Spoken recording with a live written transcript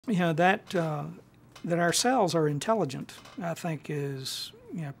That our cells are intelligent, I think, is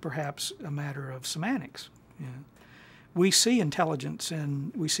perhaps a matter of semantics. You know, we see intelligence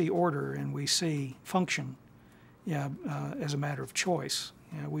and we see order and we see function, as a matter of choice.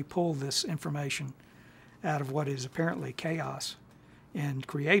 We pull this information out of what is apparently chaos and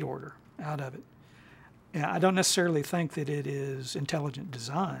create order out of it. I don't necessarily think that it is intelligent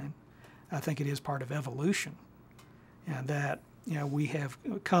design. I think it is part of evolution, that we have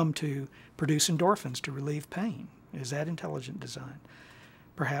come to produce endorphins to relieve pain. Is that intelligent design?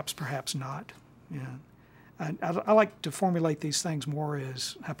 Perhaps, perhaps not. I like to formulate these things more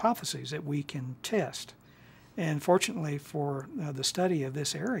as hypotheses that we can test. And fortunately for the study of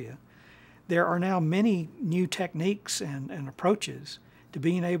this area, there are now many new techniques and approaches to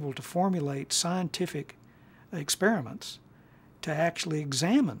being able to formulate scientific experiments to actually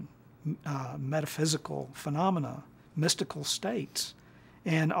examine metaphysical phenomena, mystical states,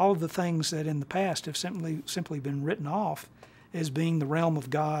 and all of the things that in the past have simply been written off as being the realm of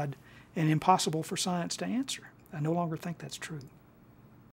God and impossible for science to answer. I no longer think that's true.